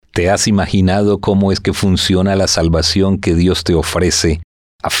¿Te has imaginado cómo es que funciona la salvación que Dios te ofrece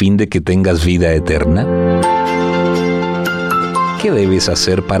a fin de que tengas vida eterna? ¿Qué debes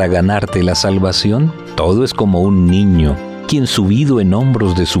hacer para ganarte la salvación? Todo es como un niño, quien subido en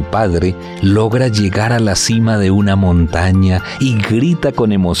hombros de su padre, logra llegar a la cima de una montaña y grita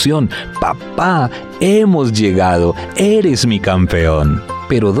con emoción: «Papá, hemos llegado, eres mi campeón».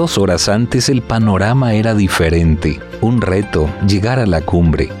 Pero 2 horas antes el panorama era diferente. Un reto, llegar a la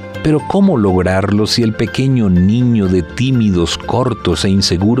cumbre. Pero ¿cómo lograrlo si el pequeño niño de tímidos, cortos e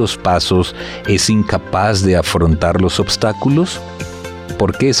inseguros pasos es incapaz de afrontar los obstáculos?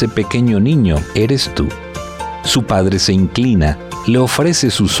 Porque ese pequeño niño eres tú. Su padre se inclina, le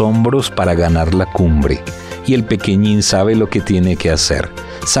ofrece sus hombros para ganar la cumbre. Y el pequeñín sabe lo que tiene que hacer.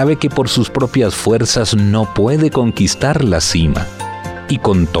 Sabe que por sus propias fuerzas no puede conquistar la cima. Y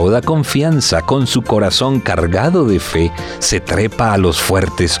con toda confianza, con su corazón cargado de fe, se trepa a los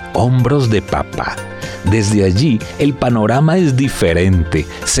fuertes hombros de papá. Desde allí, el panorama es diferente.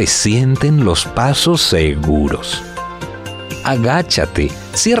 Se sienten los pasos seguros. Agáchate,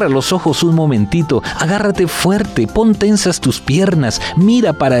 cierra los ojos un momentito, agárrate fuerte, pon tensas tus piernas,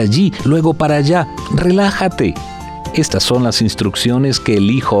 mira para allí, luego para allá, relájate. Estas son las instrucciones que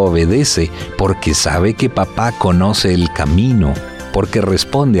el hijo obedece porque sabe que papá conoce el camino, porque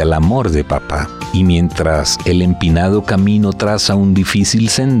responde al amor de papá. Y mientras el empinado camino traza un difícil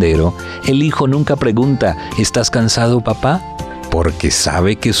sendero, el hijo nunca pregunta: ¿estás cansado, papá? Porque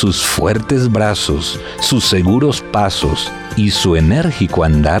sabe que sus fuertes brazos, sus seguros pasos y su enérgico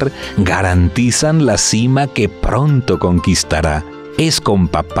andar garantizan la cima que pronto conquistará. Es con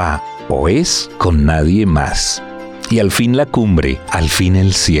papá o es con nadie más. Y al fin la cumbre, al fin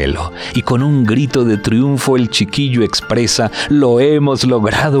el cielo. Y con un grito de triunfo el chiquillo expresa: «Lo hemos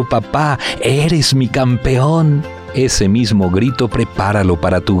logrado, papá, eres mi campeón». Ese mismo grito prepáralo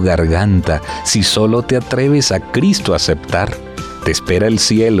para tu garganta si solo te atreves a Cristo a aceptar. Te espera el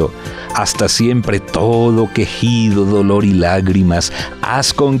cielo, hasta siempre todo quejido, dolor y lágrimas.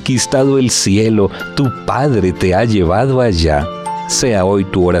 Has conquistado el cielo, tu Padre te ha llevado allá. Sea hoy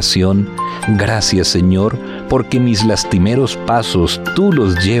tu oración: «Gracias, Señor, porque mis lastimeros pasos tú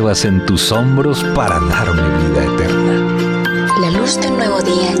los llevas en tus hombros para darme vida eterna». La luz de un nuevo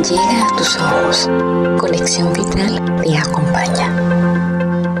día llega a tus ojos. Conexión Vital te acompaña.